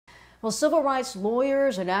Well, civil rights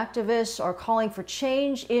lawyers and activists are calling for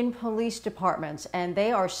change in police departments, and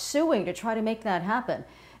they are suing to try to make that happen.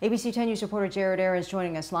 ABC 10 News reporter Jared Aarons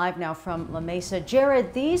joining us live now from La Mesa.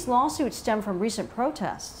 Jared, these lawsuits stem from recent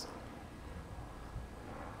protests.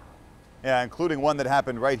 Yeah, including one that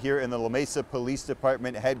happened right here in the La Mesa Police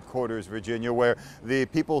Department headquarters, Virginia, where the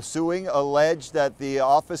people suing allege that the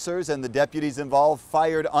officers and the deputies involved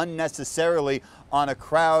fired unnecessarily on a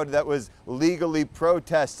crowd that was legally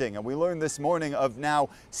protesting. And we learned this morning of now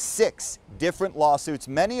 6 different lawsuits,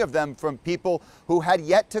 many of them from people who had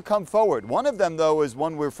yet to come forward. One of them, though, is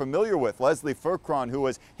one we're familiar with, Leslie Furcron, who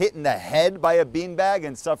was hit in the head by a beanbag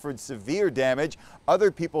and suffered severe damage.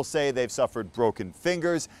 Other people say they've suffered broken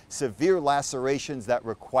fingers, severe lacerations that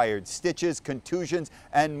required stitches, contusions,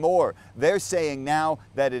 and more. They're saying now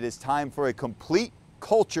that it is time for a complete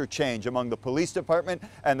culture change among the police department,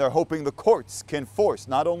 and they're hoping the courts can force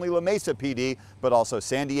not only La Mesa PD, but also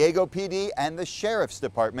San Diego PD and the Sheriff's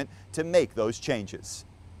Department to make those changes.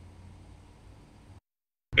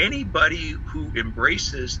 Anybody who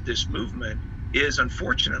embraces this movement is,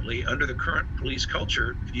 unfortunately, under the current police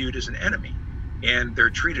culture, viewed as an enemy, and they're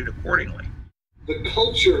treated accordingly. The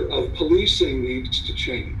culture of policing needs to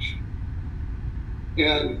change,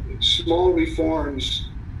 and small reforms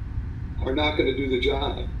are not going to do the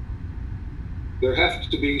job. There have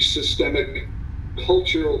to be systemic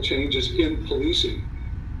cultural changes in policing.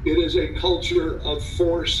 It is a culture of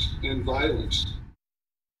force and violence.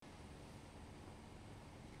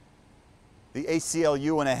 The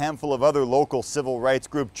ACLU and a handful of other local civil rights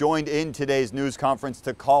groups joined in today's news conference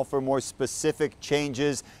to call for more specific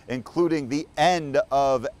changes, including the end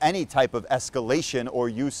of any type of escalation or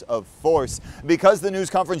use of force. Because the news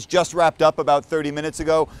conference just wrapped up about 30 minutes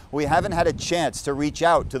ago, we haven't had a chance to reach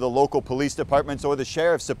out to the local police departments or the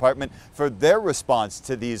Sheriff's Department for their response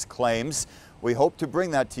to these claims. We hope to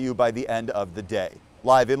bring that to you by the end of the day.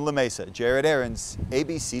 Live in La Mesa, Jared Aarons,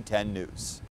 ABC 10 News.